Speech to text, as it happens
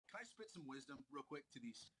spit some wisdom real quick to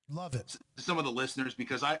Love it. some of the listeners,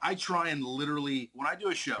 because I try and literally, when I do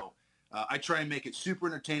a show, I try and make it super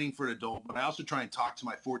entertaining for an adult, but I also try and talk to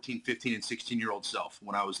my 14, 15, and 16-year-old self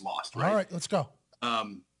when I was lost, right? All right, let's go.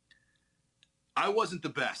 I wasn't the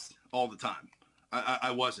best all the time.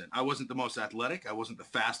 I wasn't. I wasn't the most athletic. I wasn't the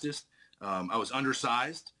fastest. I was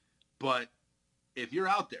undersized. But if you're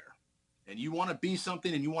out there and you want to be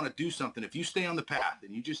something and you want to do something, if you stay on the path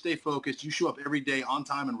and you just stay focused, you show up every day on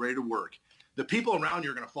time and ready to work, the people around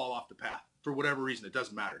you are going to fall off the path for whatever reason. It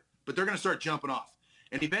doesn't matter. But they're going to start jumping off.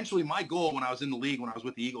 And eventually my goal when I was in the league, when I was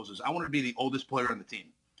with the Eagles, is I wanted to be the oldest player on the team.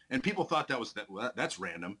 And people thought that's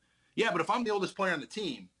random. Yeah, but if I'm the oldest player on the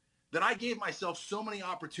team, then I gave myself so many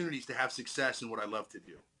opportunities to have success in what I love to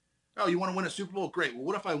do. Oh, you want to win a Super Bowl? Great. Well,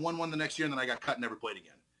 what if I won one the next year and then I got cut and never played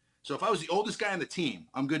again? So if I was the oldest guy on the team,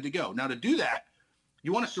 I'm good to go. Now to do that,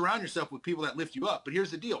 you want to surround yourself with people that lift you up. But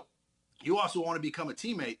here's the deal. You also want to become a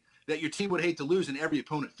teammate that your team would hate to lose and every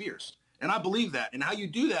opponent fears. And I believe that. And how you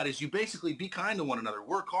do that is you basically be kind to one another,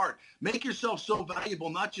 work hard, make yourself so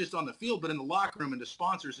valuable, not just on the field, but in the locker room and to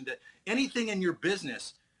sponsors and to anything in your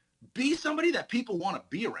business. Be somebody that people want to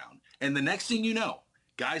be around. And the next thing you know,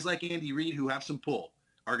 guys like Andy Reid who have some pull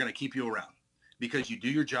are going to keep you around because you do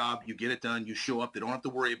your job, you get it done, you show up, they don't have to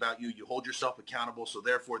worry about you, you hold yourself accountable, so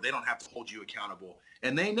therefore they don't have to hold you accountable.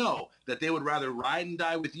 And they know that they would rather ride and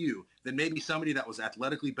die with you than maybe somebody that was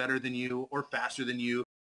athletically better than you or faster than you